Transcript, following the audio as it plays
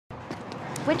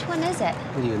Which one is it?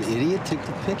 Are you an idiot? Take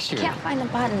the picture. I can't find the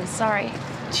button, sorry.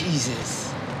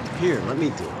 Jesus. Here, let me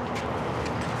do it.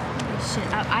 Oh, shit,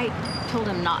 I told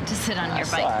him not to sit on your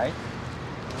bike. All right.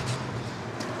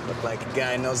 Look like a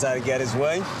guy knows how to get his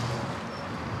way.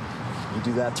 You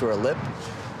do that to her lip?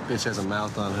 Bitch has a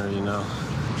mouth on her, you know.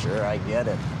 Sure, I get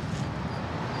it.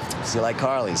 So you like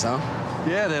Harleys, huh?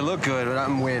 Yeah, they look good, but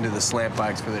I'm way into the slant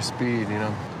bikes for their speed, you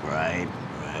know? Right,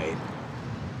 right.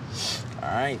 All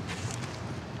right.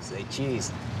 Say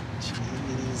cheese.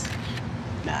 Cheese.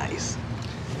 Nice.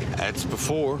 That's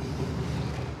before.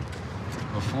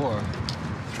 Before.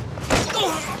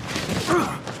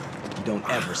 You don't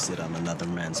ever sit on another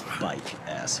man's bike,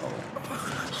 asshole.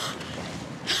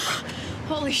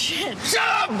 Holy shit. Shut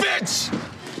up, bitch!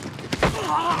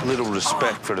 Little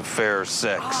respect for the fair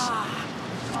sex.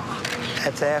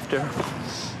 That's after.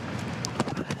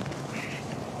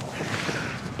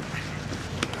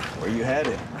 Where you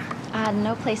headed?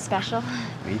 No place special.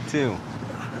 Me too.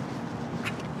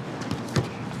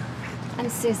 I'm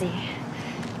Susie.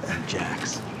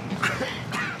 Jax.